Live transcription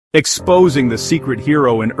Exposing the secret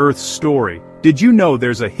hero in Earth's story. Did you know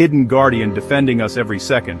there's a hidden guardian defending us every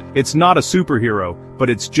second? It's not a superhero, but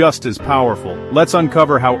it's just as powerful. Let's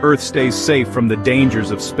uncover how Earth stays safe from the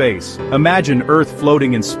dangers of space. Imagine Earth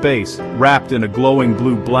floating in space, wrapped in a glowing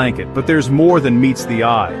blue blanket, but there's more than meets the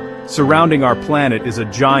eye. Surrounding our planet is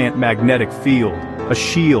a giant magnetic field, a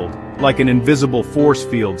shield, like an invisible force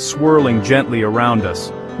field swirling gently around us.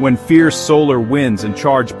 When fierce solar winds and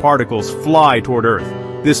charged particles fly toward Earth,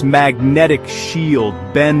 this magnetic shield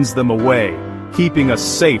bends them away, keeping us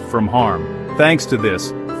safe from harm. Thanks to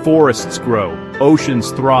this, forests grow,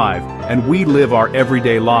 oceans thrive, and we live our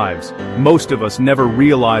everyday lives, most of us never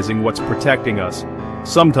realizing what's protecting us.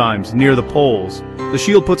 Sometimes, near the poles, the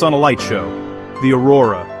shield puts on a light show, the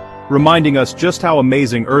aurora, reminding us just how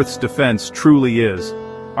amazing Earth's defense truly is.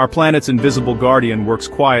 Our planet's invisible guardian works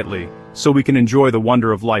quietly, so we can enjoy the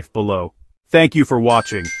wonder of life below. Thank you for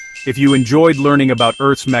watching. If you enjoyed learning about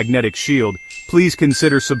Earth's magnetic shield, please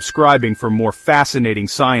consider subscribing for more fascinating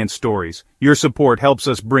science stories. Your support helps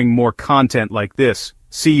us bring more content like this.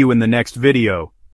 See you in the next video.